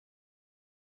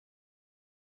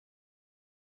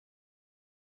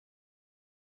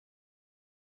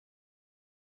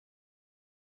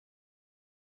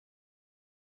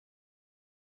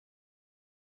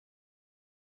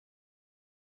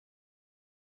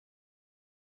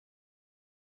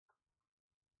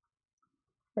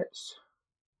Let's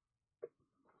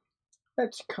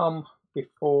come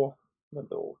before the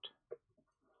Lord.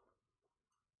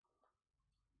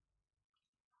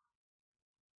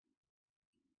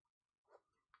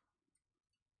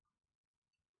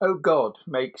 O God,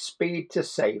 make speed to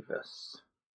save us.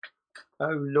 O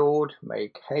Lord,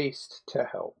 make haste to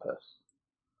help us.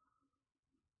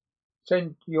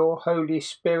 Send your Holy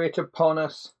Spirit upon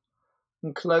us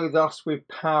and clothe us with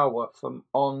power from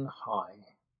on high.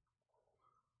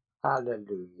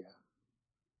 Hallelujah.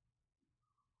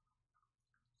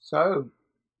 So,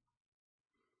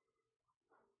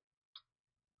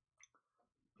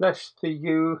 blessed are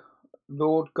you,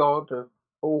 Lord God of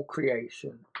all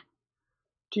creation.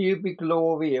 To you be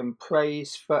glory and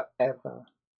praise forever.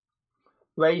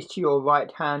 Raised to your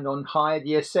right hand on high,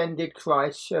 the ascended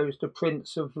Christ shows the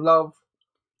Prince of Love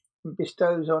and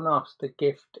bestows on us the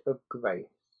gift of grace.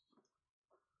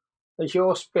 As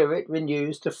your Spirit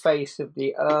renews the face of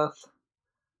the earth,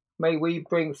 may we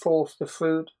bring forth the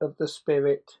fruit of the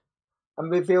Spirit and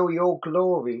reveal your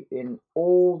glory in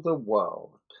all the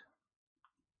world.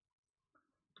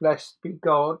 Blessed be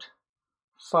God,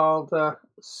 Father,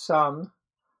 Son,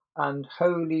 and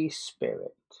Holy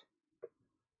Spirit.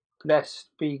 Blessed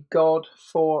be God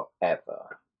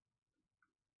forever.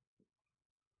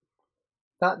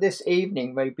 That this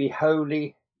evening may be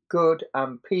holy, good,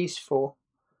 and peaceful,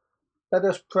 let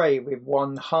us pray with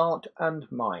one heart and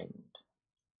mind.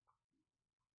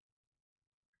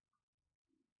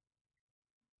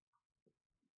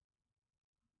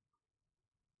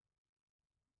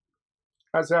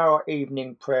 As our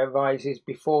evening prayer rises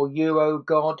before you, O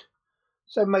God,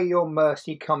 so may your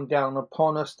mercy come down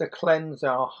upon us to cleanse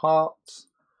our hearts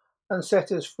and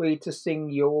set us free to sing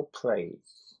your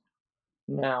praise,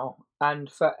 now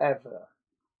and forever.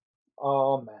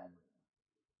 Amen.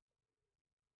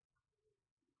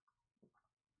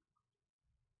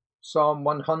 Psalm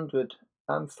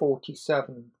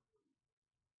 147.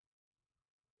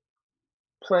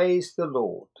 Praise the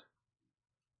Lord.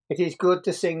 It is good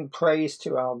to sing praise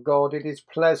to our God. It is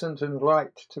pleasant and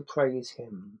right to praise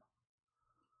him.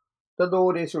 The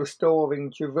Lord is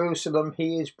restoring Jerusalem.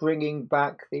 He is bringing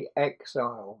back the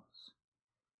exiles.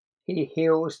 He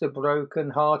heals the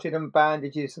broken-hearted and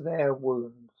bandages their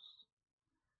wounds.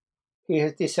 He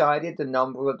has decided the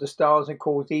number of the stars and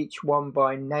calls each one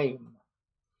by name.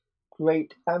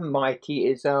 Great and mighty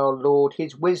is our Lord.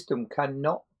 His wisdom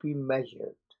cannot be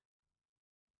measured.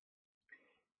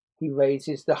 He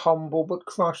raises the humble but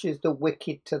crushes the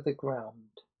wicked to the ground.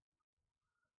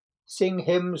 Sing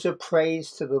hymns of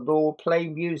praise to the Lord. Play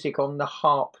music on the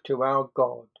harp to our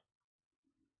God.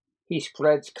 He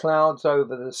spreads clouds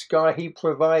over the sky. He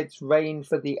provides rain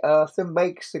for the earth and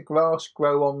makes the grass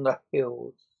grow on the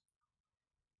hills.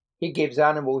 He gives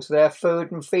animals their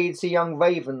food and feeds the young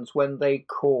ravens when they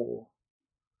call.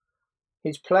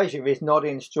 His pleasure is not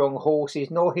in strong horses,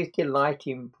 nor his delight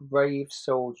in brave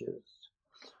soldiers.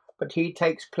 But he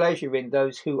takes pleasure in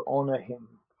those who honour him,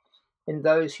 in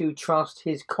those who trust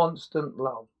his constant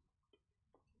love.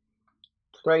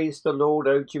 Praise the Lord,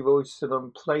 O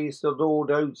Jerusalem. Praise the Lord,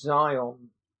 O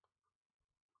Zion.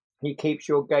 He keeps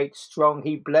your gates strong.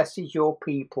 He blesses your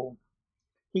people.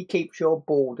 He keeps your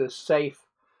borders safe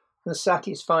and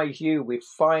satisfies you with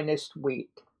finest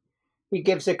wheat. He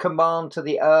gives a command to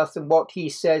the earth, and what he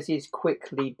says is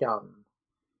quickly done.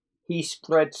 He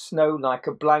spreads snow like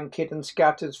a blanket and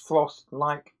scatters frost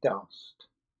like dust.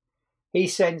 He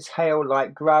sends hail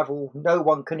like gravel. No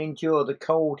one can endure the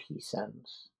cold he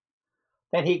sends.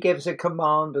 Then he gives a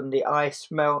command and the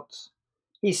ice melts.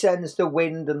 He sends the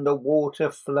wind and the water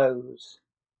flows.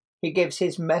 He gives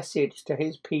his message to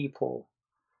his people,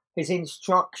 his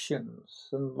instructions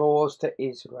and laws to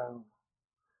Israel.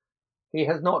 He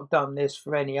has not done this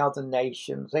for any other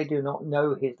nations. They do not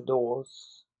know his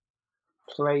laws.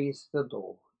 Praise the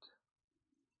Lord.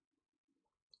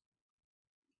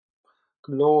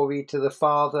 Glory to the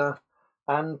Father,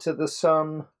 and to the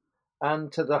Son, and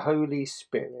to the Holy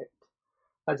Spirit,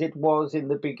 as it was in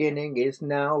the beginning, is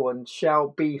now, and shall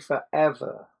be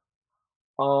forever.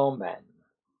 Amen.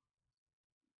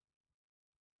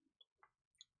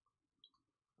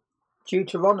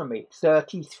 Deuteronomy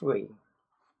 33.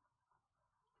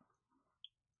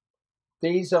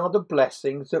 These are the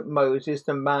blessings that Moses,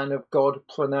 the man of God,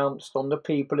 pronounced on the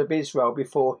people of Israel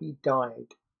before he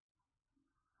died.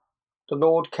 The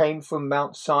Lord came from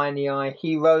Mount Sinai.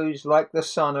 He rose like the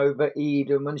sun over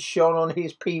Edom and shone on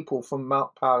his people from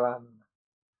Mount Paran.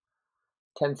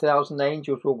 10,000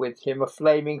 angels were with him, a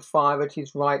flaming fire at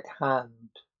his right hand.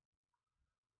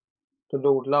 The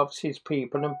Lord loves his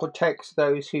people and protects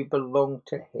those who belong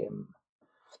to him.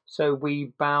 So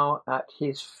we bow at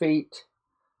his feet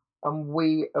and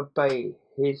we obey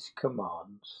his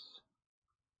commands.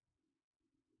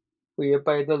 We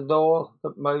obey the law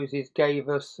that Moses gave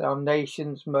us, our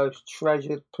nation's most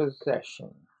treasured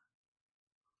possession.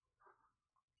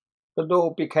 The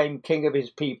Lord became king of his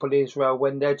people Israel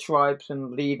when their tribes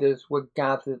and leaders were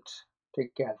gathered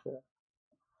together.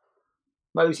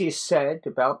 Moses said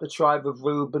about the tribe of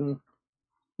Reuben,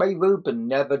 "May Reuben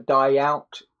never die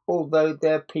out, although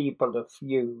their people are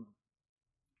few."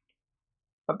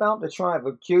 About the tribe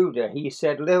of Judah, he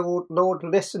said, "Lord,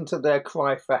 listen to their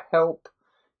cry for help.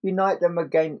 Unite them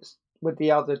with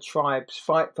the other tribes.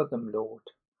 Fight for them,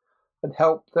 Lord, and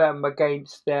help them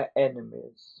against their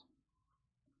enemies."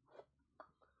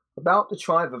 About the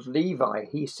tribe of Levi,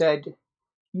 he said,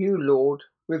 "You, Lord,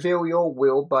 reveal your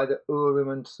will by the Urim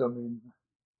and Thummim.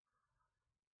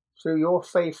 Through your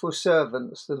faithful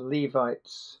servants, the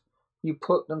Levites, you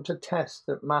put them to test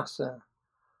at Massah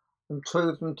and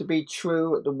proved them to be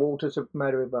true at the waters of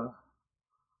Meribah.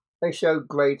 They showed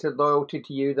greater loyalty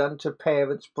to you than to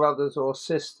parents, brothers, or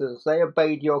sisters. They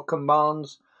obeyed your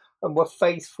commands and were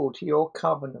faithful to your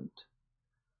covenant.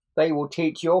 They will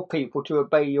teach your people to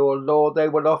obey your law. They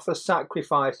will offer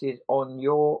sacrifices on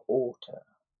your altar.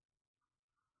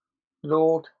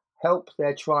 Lord, help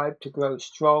their tribe to grow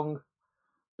strong.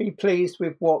 Be pleased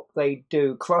with what they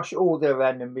do. Crush all their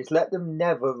enemies. Let them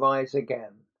never rise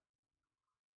again."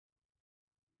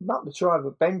 About the tribe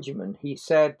of Benjamin, he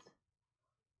said,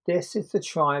 "This is the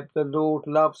tribe the Lord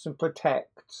loves and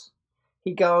protects.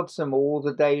 He guards them all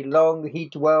the day long. He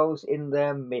dwells in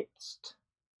their midst."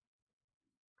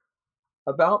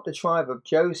 About the tribe of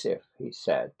Joseph, he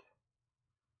said,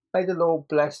 "May the Lord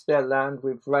bless their land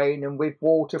with rain and with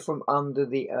water from under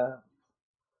the earth.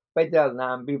 May their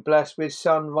land be blessed with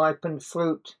sun-ripened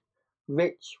fruit,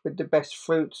 rich with the best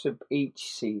fruits of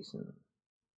each season.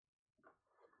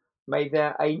 May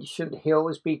their ancient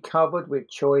hills be covered with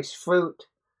choice fruit.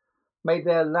 May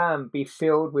their land be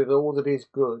filled with all that is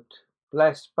good,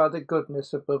 blessed by the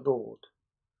goodness of the Lord,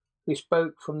 who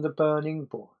spoke from the burning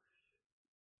bush."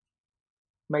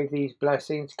 May these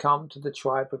blessings come to the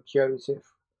tribe of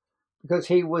Joseph, because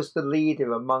he was the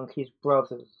leader among his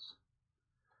brothers.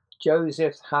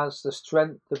 Joseph has the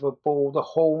strength of a bull, the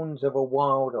horns of a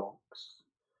wild ox.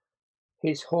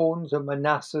 His horns are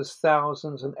Manasseh's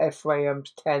thousands and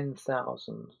Ephraim's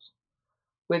 10,000s.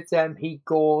 With them he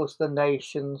gores the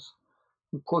nations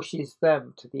and pushes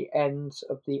them to the ends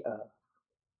of the earth.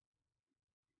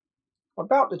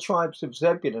 About the tribes of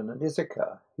Zebulun and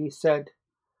Issachar, he said,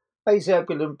 "May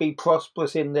Zebulun be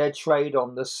prosperous in their trade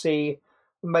on the sea,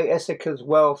 and may Issachar's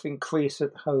wealth increase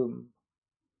at home."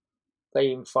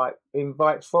 They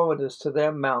invite foreigners to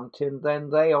their mountain, then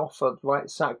they offer right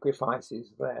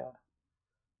sacrifices there.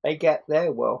 They get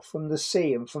their wealth from the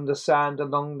sea and from the sand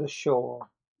along the shore.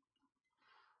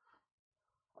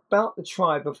 About the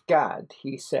tribe of Gad,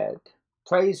 he said,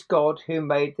 "Praise God who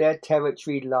made their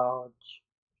territory large."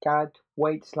 Gad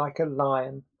waits like a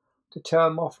lion to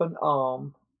tear off an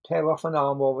arm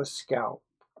or a scalp.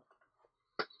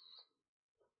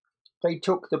 They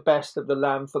took the best of the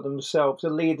land for themselves.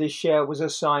 The leader's share was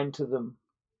assigned to them.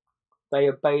 They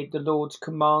obeyed the Lord's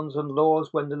commands and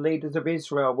laws when the leaders of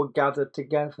Israel were gathered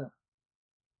together.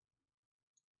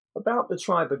 About the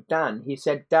tribe of Dan, he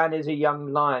said, "Dan is a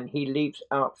young lion. He leaps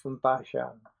out from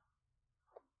Bashan."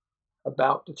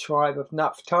 About the tribe of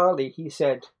Naphtali, he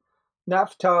said,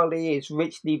 "Naphtali is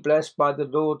richly blessed by the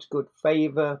Lord's good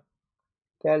favor.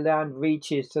 Their land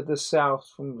reaches to the south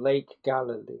from Lake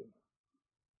Galilee."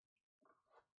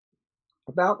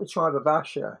 About the tribe of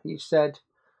Asher, he said,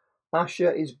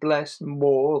 "Asher is blessed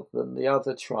more than the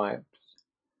other tribes.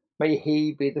 May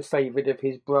he be the favourite of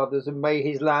his brothers, and may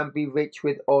his land be rich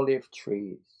with olive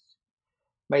trees.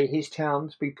 May his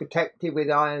towns be protected with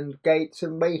iron gates,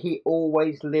 and may he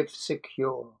always live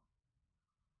secure."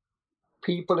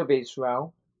 People of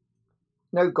Israel,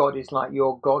 no God is like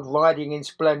your God, riding in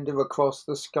splendour across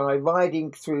the sky,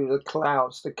 riding through the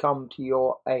clouds to come to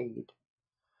your aid.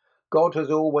 God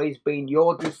has always been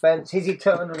your defence. His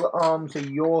eternal arms are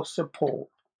your support.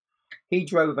 He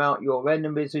drove out your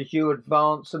enemies as you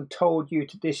advanced and told you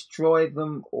to destroy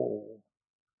them all.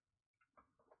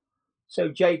 So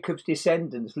Jacob's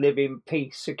descendants live in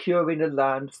peace, secure in a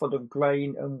land full of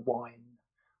grain and wine,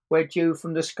 where dew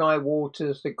from the sky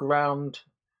waters the ground.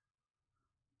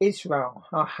 Israel,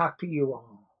 how happy you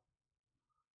are.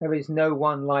 There is no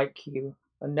one like you,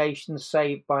 a nation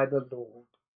saved by the Lord.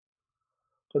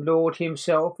 The Lord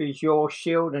himself is your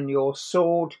shield and your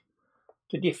sword,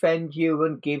 to defend you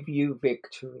and give you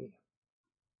victory.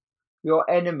 Your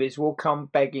enemies will come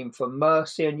begging for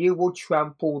mercy, and you will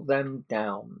trample them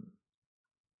down.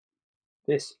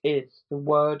 This is the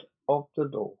word of the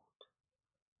Lord.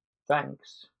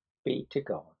 Thanks be to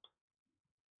God.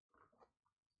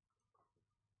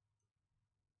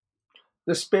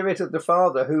 The Spirit of the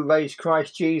Father who raised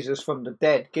Christ Jesus from the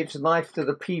dead gives life to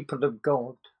the people of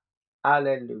God.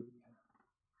 Alleluia.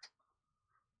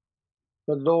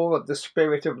 The law of the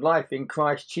Spirit of life in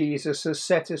Christ Jesus has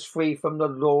set us free from the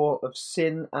law of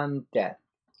sin and death.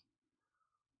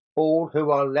 All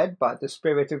who are led by the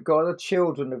Spirit of God are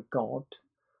children of God,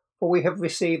 for we have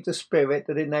received the Spirit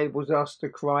that enables us to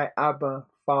cry, Abba,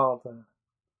 Father.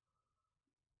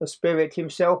 The Spirit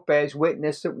himself bears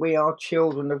witness that we are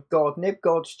children of God, and if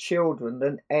God's children,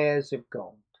 then heirs of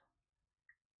God.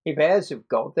 If heirs of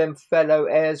God, then fellow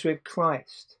heirs with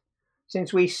Christ,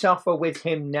 since we suffer with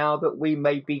him now that we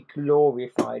may be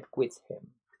glorified with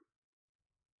him.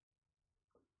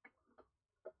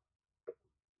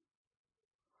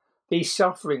 These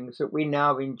sufferings that we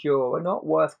now endure are not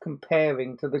worth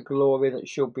comparing to the glory that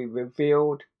shall be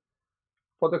revealed,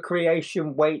 for the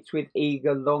creation waits with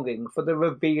eager longing for the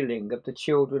revealing of the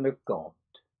children of God.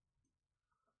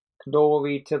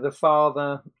 Glory to the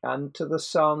Father, and to the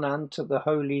Son, and to the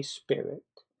Holy Spirit,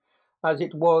 as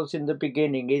it was in the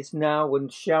beginning, is now,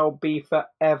 and shall be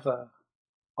forever.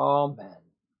 Amen.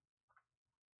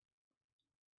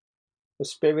 The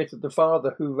Spirit of the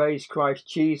Father who raised Christ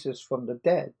Jesus from the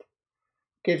dead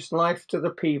gives life to the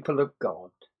people of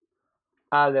God.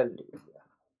 Alleluia.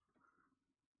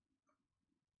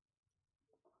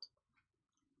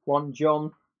 1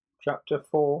 John chapter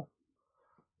 4,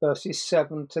 verses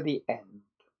 7 to the end.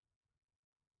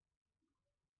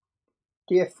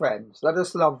 Dear friends, let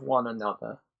us love one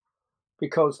another,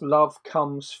 because love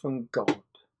comes from God.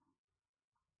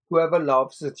 Whoever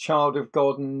loves is a child of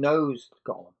God and knows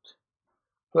God.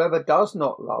 Whoever does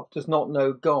not love does not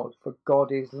know God, for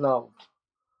God is love.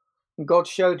 And God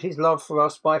showed his love for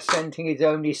us by sending his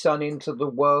only Son into the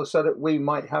world so that we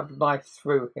might have life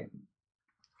through him.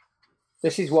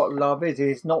 This is what love is. It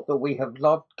is not that we have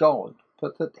loved God,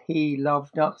 but that he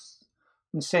loved us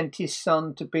and sent his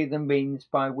Son to be the means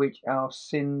by which our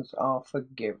sins are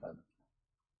forgiven.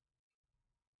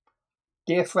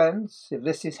 Dear friends, if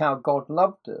this is how God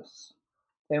loved us,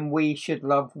 then we should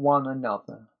love one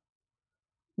another.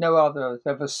 No other has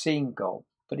ever seen God,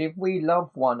 but if we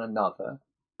love one another,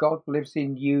 God lives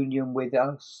in union with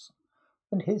us,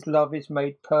 and his love is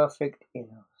made perfect in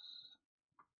us.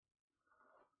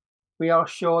 We are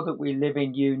sure that we live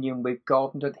in union with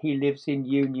God and that he lives in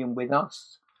union with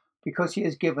us, because he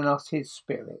has given us his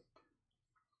Spirit.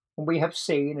 And we have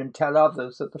seen and tell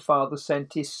others that the Father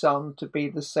sent his Son to be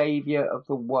the Saviour of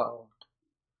the world.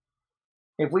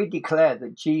 If we declare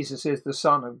that Jesus is the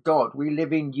Son of God, we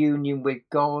live in union with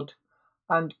God,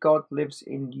 and God lives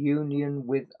in union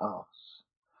with us.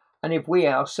 And if we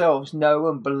ourselves know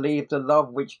and believe the love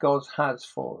which God has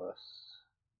for us.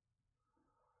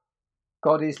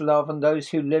 God is love, and those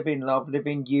who live in love live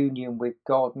in union with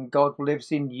God, and God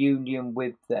lives in union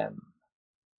with them.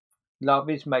 Love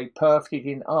is made perfect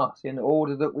in us in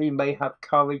order that we may have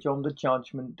courage on the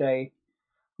judgment day.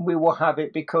 We will have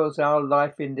it because our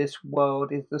life in this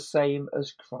world is the same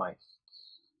as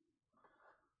Christ's.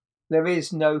 There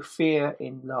is no fear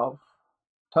in love.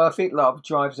 Perfect love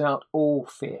drives out all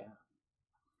fear.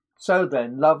 So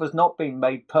then, love has not been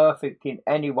made perfect in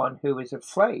anyone who is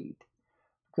afraid,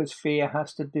 because fear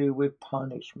has to do with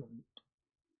punishment.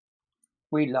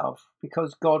 We love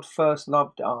because God first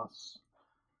loved us.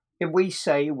 If we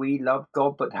say we love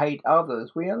God but hate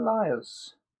others, we are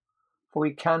liars. For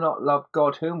we cannot love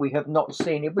God whom we have not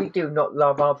seen if we do not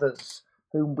love others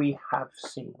whom we have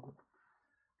seen.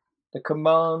 The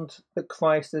command that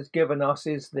Christ has given us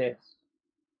is this: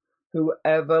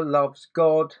 whoever loves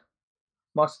God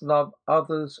must love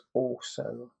others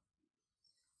also.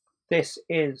 This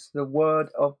is the word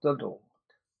of the Lord.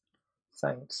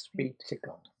 Thanks be to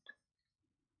God.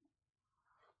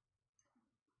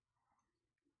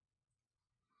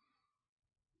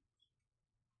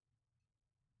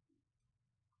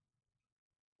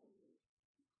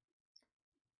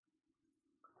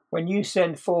 When you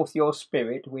send forth your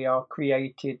Spirit, we are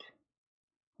created.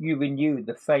 You renew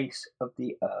the face of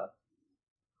the earth.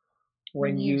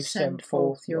 When you send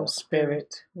forth your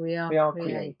Spirit, we are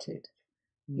created.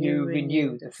 You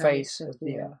renew the face of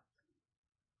the earth.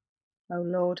 O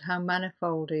Lord, how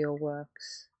manifold are your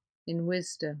works. In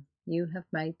wisdom you have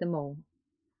made them all.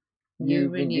 You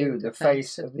renew the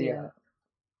face of the earth.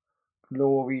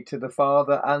 Glory to the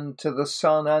Father, and to the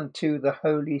Son, and to the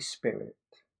Holy Spirit.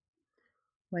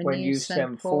 When you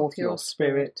send forth your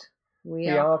Spirit, we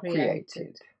are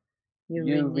created.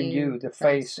 You renew the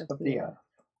face of the earth.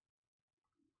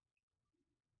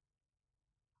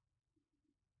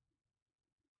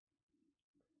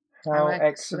 How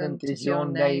excellent is your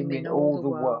name in all the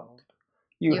world.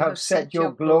 You have set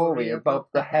your glory above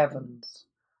the heavens.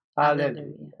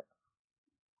 Alleluia.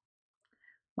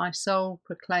 My soul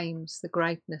proclaims the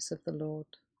greatness of the Lord.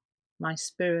 My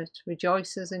spirit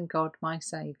rejoices in God my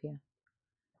Saviour.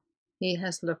 He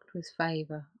has looked with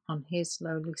favour on his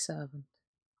lowly servant.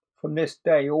 From this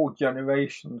day all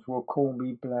generations will call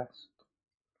me blessed.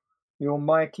 The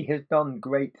Almighty has done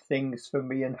great things for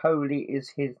me, and holy is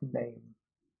his name.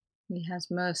 He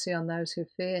has mercy on those who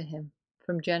fear him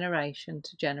from generation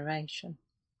to generation.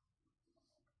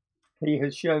 He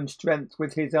has shown strength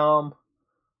with his arm,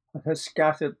 and has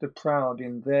scattered the proud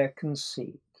in their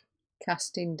conceit,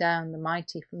 casting down the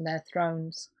mighty from their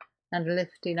thrones and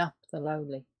lifting up the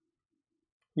lowly.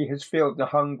 He has filled the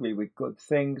hungry with good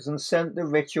things and sent the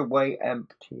rich away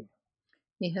empty.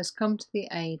 He has come to the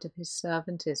aid of his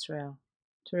servant Israel,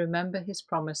 to remember his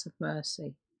promise of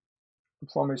mercy. The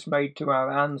promise made to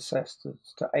our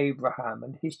ancestors, to Abraham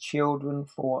and his children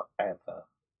forever.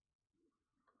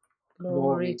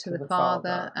 Glory to the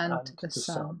Father, and to the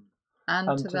Son,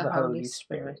 and to the Holy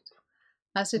Spirit,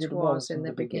 as it was in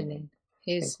the beginning,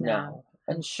 is now,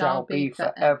 and shall be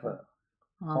forever.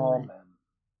 Amen.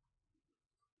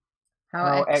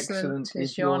 How excellent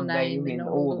is your name in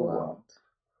all the world.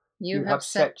 You have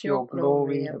set your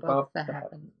glory above the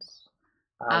heavens.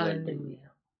 Alleluia.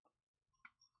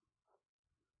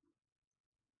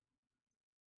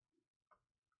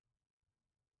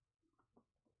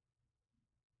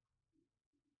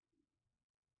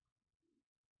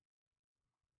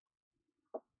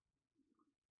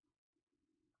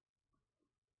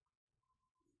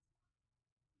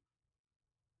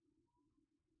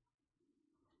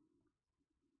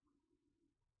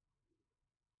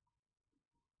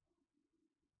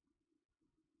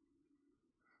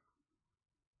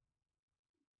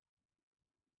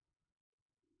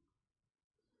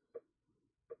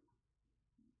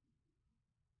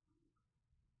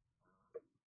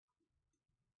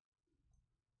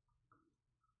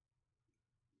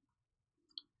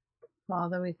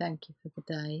 Father, we thank you for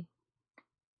the day.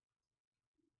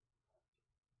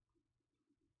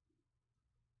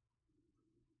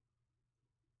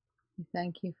 We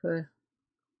thank you for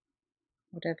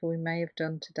whatever we may have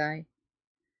done today,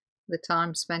 the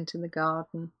time spent in the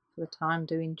garden, for the time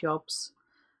doing jobs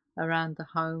around the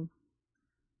home,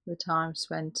 the time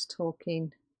spent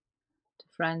talking to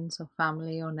friends or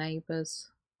family or neighbours,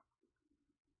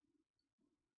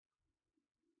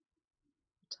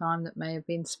 the time that may have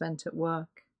been spent at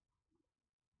work.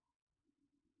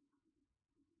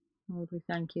 Lord, we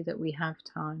thank you that we have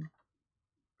time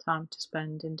to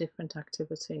spend in different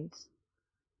activities.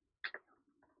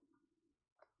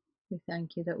 We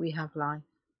thank you that we have life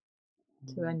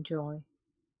to enjoy.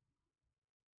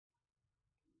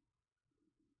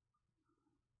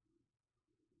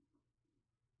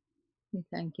 We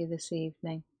thank you this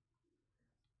evening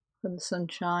for the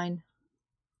sunshine,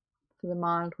 for the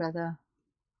mild weather,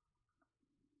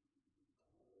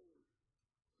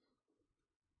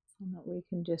 and that we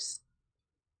can just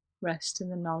rest in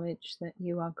the knowledge that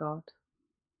you are God.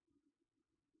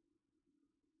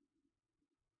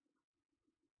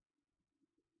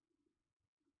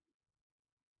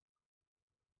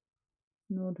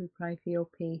 Lord, we pray for your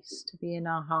peace to be in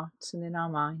our hearts and in our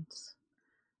minds,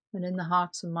 and in the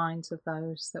hearts and minds of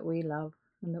those that we love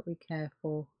and that we care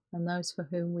for, and those for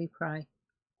whom we pray.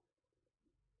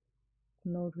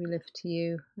 Lord, we lift to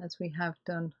you, as we have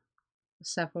done for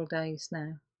several days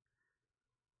now,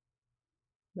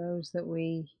 those that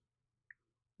we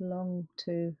long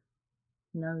to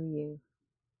know you,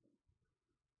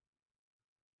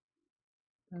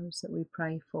 those that we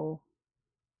pray for,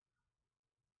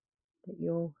 that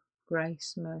your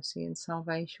grace, mercy and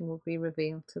salvation will be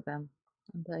revealed to them,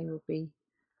 and they will be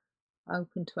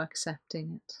open to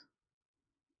accepting it.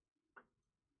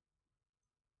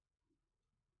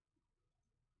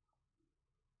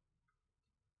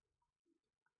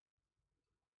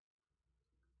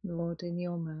 Lord, in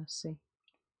your mercy,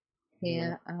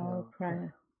 hear our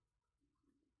prayer.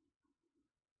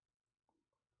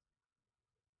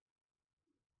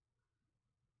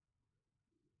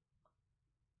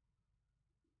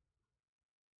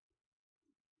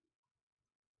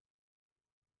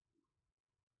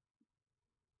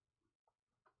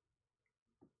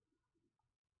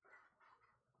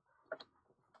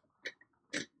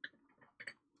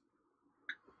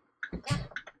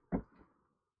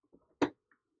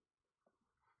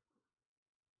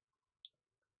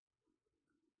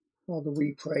 Father,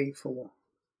 we pray for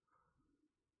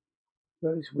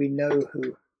those we know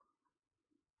who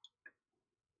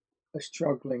are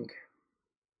struggling,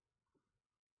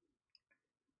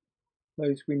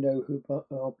 those we know who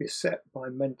are beset by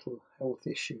mental health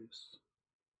issues.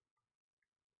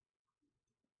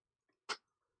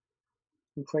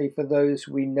 We pray for those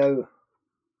we know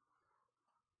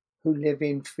who live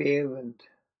in fear and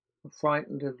are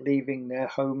frightened of leaving their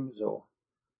homes or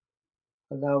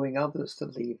allowing others to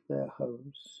leave their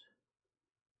homes.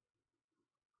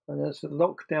 And as the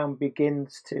lockdown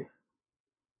begins to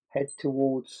head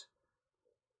towards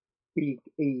being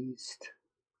eased,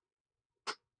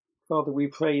 Father, we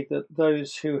pray that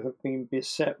those who have been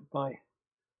beset by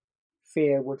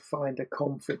fear would find a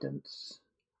confidence.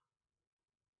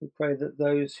 We pray that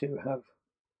those who have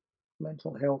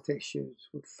mental health issues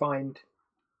would find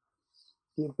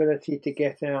the ability to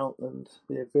get out and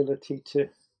the ability to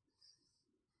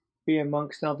be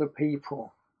amongst other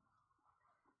people,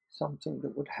 something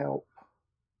that would help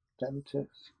them to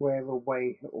square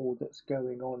away all that's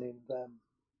going on in them.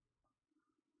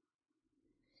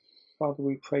 Father,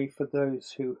 we pray for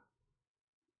those who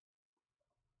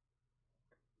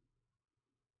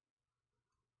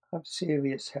have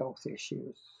serious health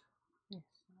issues, Yes,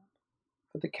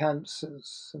 for the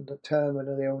cancers and the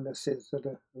terminal illnesses that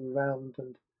are around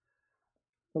and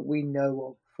that we know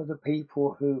of, for the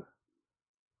people who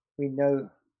we know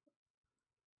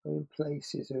are in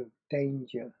places of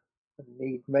danger and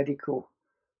need medical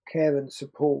care and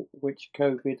support, which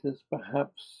COVID has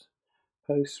perhaps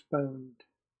postponed.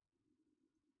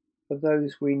 For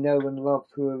those we know and love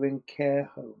who are in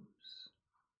care homes,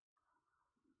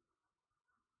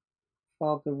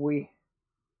 Father, we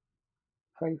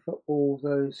pray for all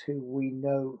those who we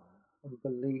know and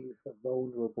believe are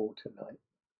vulnerable tonight,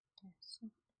 yes,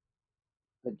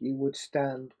 that you would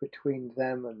stand between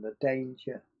them and the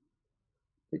danger,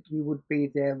 that you would be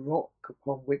their rock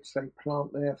upon which they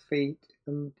plant their feet,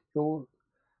 and you're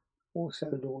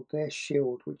also, Lord, their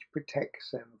shield which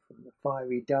protects them from the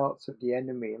fiery darts of the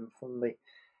enemy and from the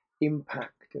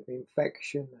impact of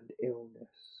infection and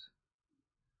illness.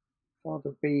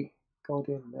 Father, be God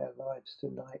in their lives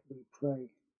tonight, we pray.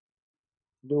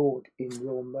 Lord, in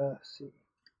your mercy,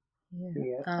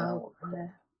 hear our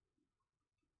prayer.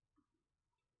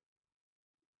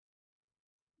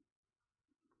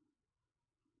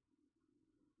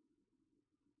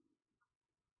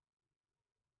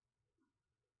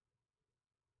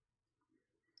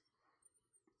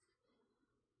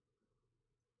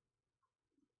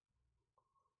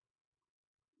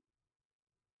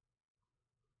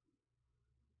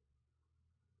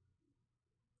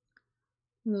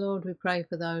 Lord, we pray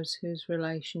for those whose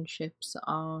relationships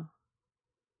are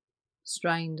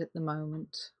strained at the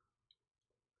moment,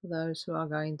 for those who are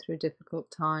going through difficult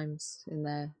times in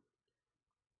their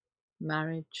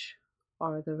marriage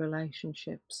or other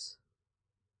relationships,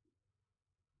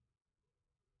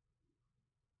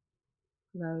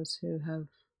 for those who have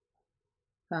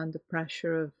found the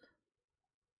pressure of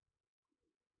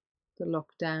the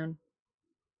lockdown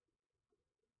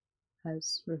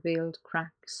has revealed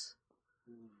cracks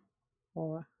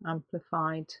or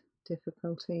amplified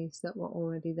difficulties that were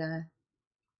already there.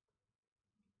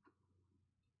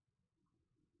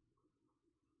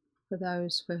 For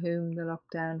those for whom the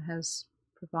lockdown has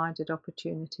provided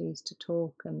opportunities to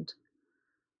talk and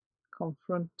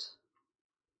confront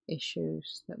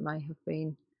issues that may have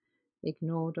been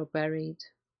ignored or buried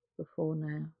before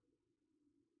now.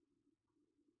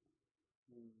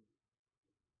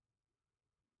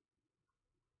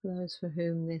 For those for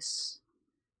whom this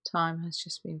time has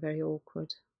just been very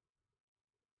awkward,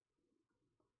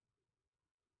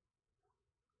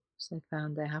 as they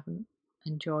found they haven't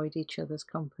enjoyed each other's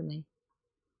company.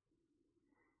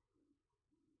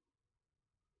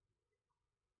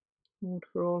 Lord,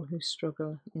 for all who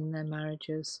struggle in their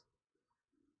marriages,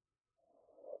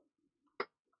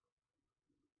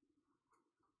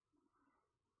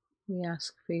 we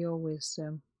ask for your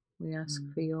wisdom, we ask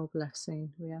for your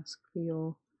blessing, we ask for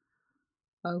your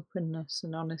openness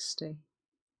and honesty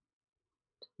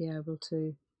to be able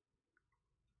to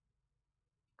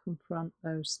confront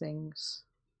those things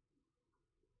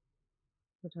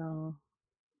that are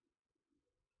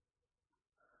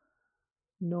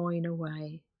gnawing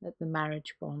away at the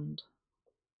marriage bond.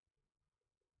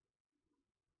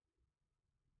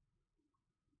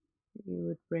 That you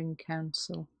would bring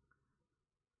counsel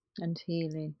and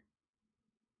healing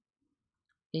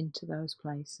into those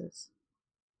places.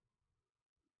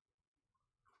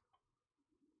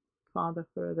 Father,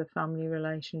 for other family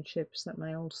relationships that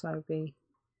may also be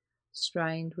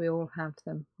strained, we all have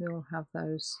them. We all have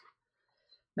those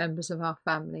members of our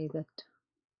family that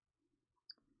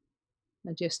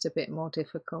are just a bit more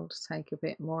difficult, take a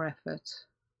bit more effort,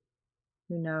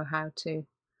 who know how to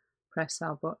press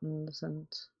our buttons and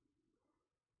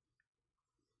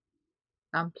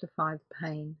amplify the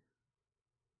pain.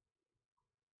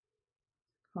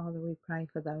 Father, we pray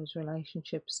for those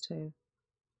relationships too,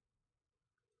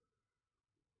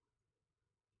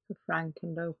 for frank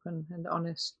and open and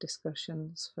honest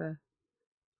discussions, for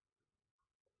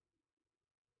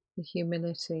the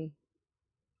humility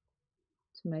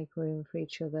to make room for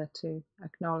each other, to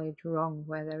acknowledge wrong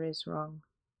where there is wrong,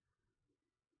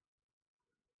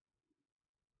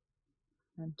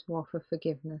 and to offer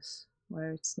forgiveness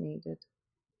where it's needed,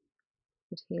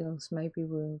 that heels may be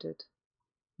wounded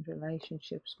and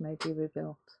relationships may be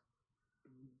rebuilt.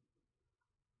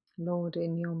 Lord,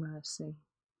 in your mercy,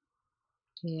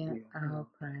 hear our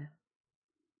prayer.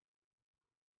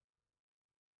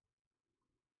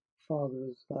 Father,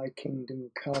 as thy kingdom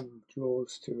come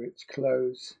draws to its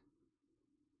close,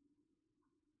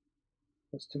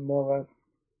 as tomorrow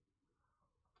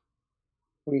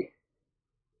we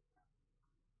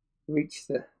reach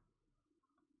the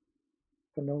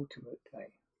penultimate day,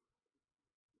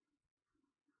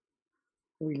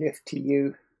 we lift to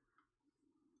you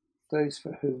those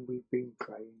for whom we've been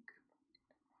praying.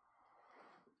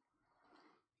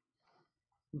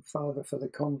 And Father, for the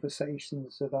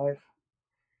conversations that I've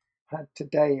had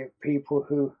today of people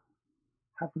who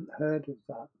haven't heard of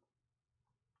that,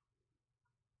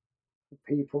 the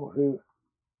people who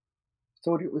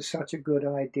thought it was such a good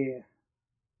idea.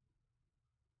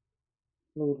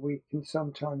 Lord, we can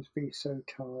sometimes be so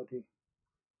tardy.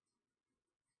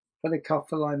 For the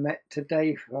couple I met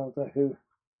today, Father, who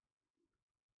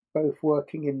both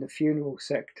working in the funeral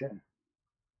sector,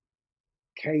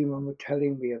 came and were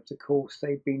telling me of the course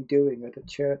they've been doing at a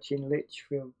church in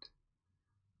Lichfield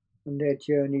and their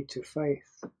journey to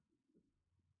faith.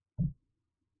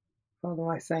 Father,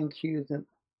 I thank you that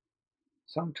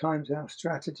sometimes our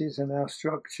strategies and our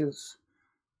structures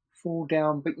fall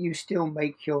down, but you still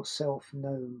make yourself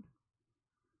known.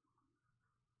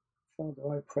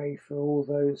 Father, I pray for all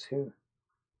those who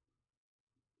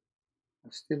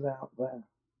are still out there,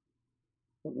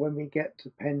 that when we get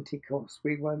to Pentecost,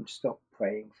 we won't stop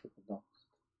praying for the lost.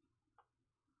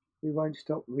 We won't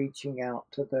stop reaching out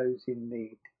to those in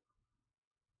need.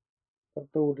 But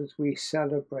Lord, as we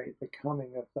celebrate the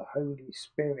coming of the Holy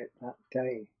Spirit that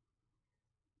day,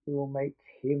 we will make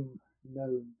him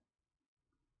known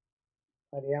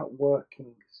by the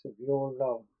outworkings of your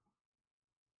love,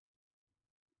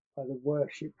 by the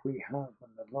worship we have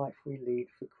and the life we lead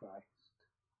for Christ.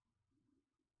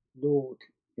 Lord,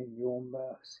 in your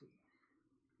mercy,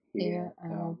 hear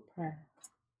our prayer.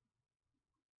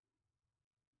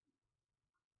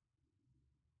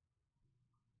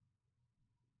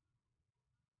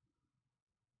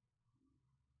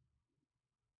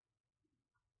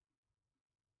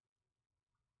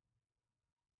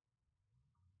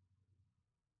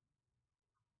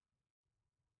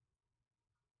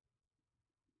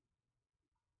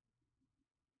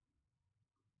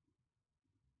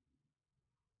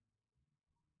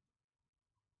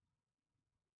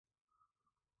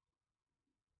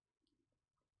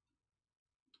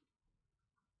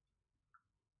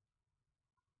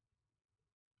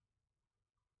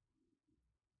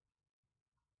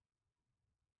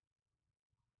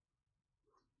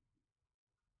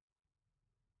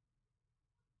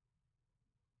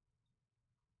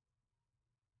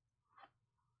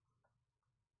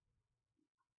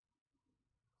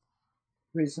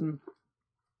 Risen,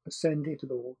 ascended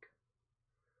Lord,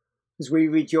 as we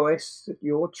rejoice at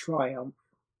your triumph,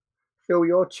 fill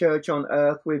your church on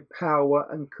earth with power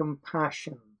and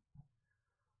compassion,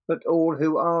 that all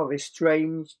who are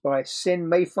estranged by sin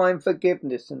may find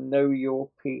forgiveness and know your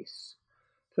peace,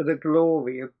 to the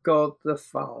glory of God the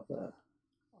Father.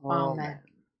 Amen.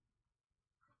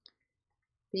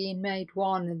 Being made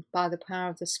one by the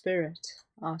power of the Spirit,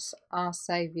 our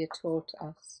Saviour taught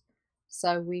us,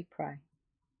 so we pray.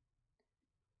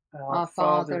 Our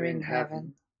Father in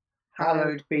heaven,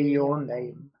 hallowed be your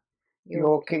name.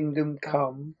 Your kingdom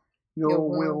come, your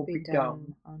will be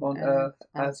done, on earth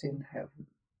as in heaven.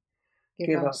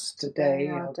 Give us today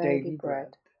our daily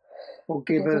bread.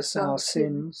 Forgive us our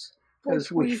sins,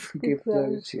 as we forgive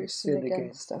those who sin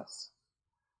against us.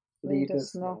 Lead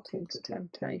us not into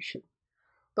temptation,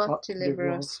 but deliver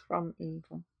us from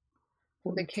evil.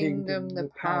 For the kingdom, the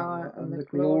power, and the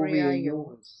glory are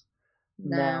yours,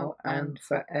 now and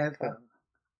forever.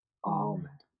 Amen.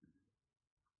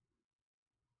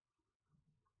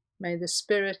 May the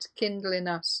Spirit kindle in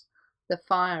us the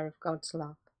fire of God's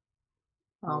love.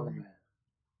 Amen.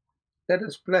 Let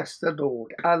us bless the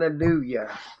Lord.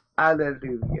 Alleluia.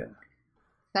 Alleluia.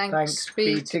 Thanks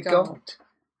be to God.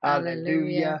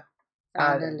 Alleluia.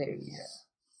 Alleluia.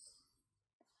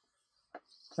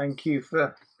 Thank you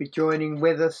for be joining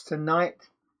with us tonight.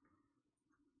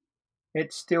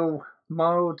 It's still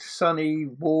mild, sunny,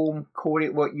 warm, call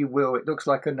it what you will. It looks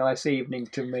like a nice evening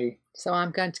to me. So I'm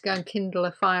going to go and kindle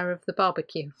a fire of the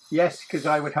barbecue. Yes, because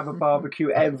I would have a barbecue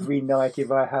every night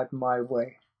if I had my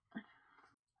way.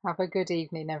 Have a good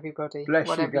evening, everybody. Bless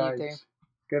whatever you guys. You do.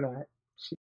 Good night.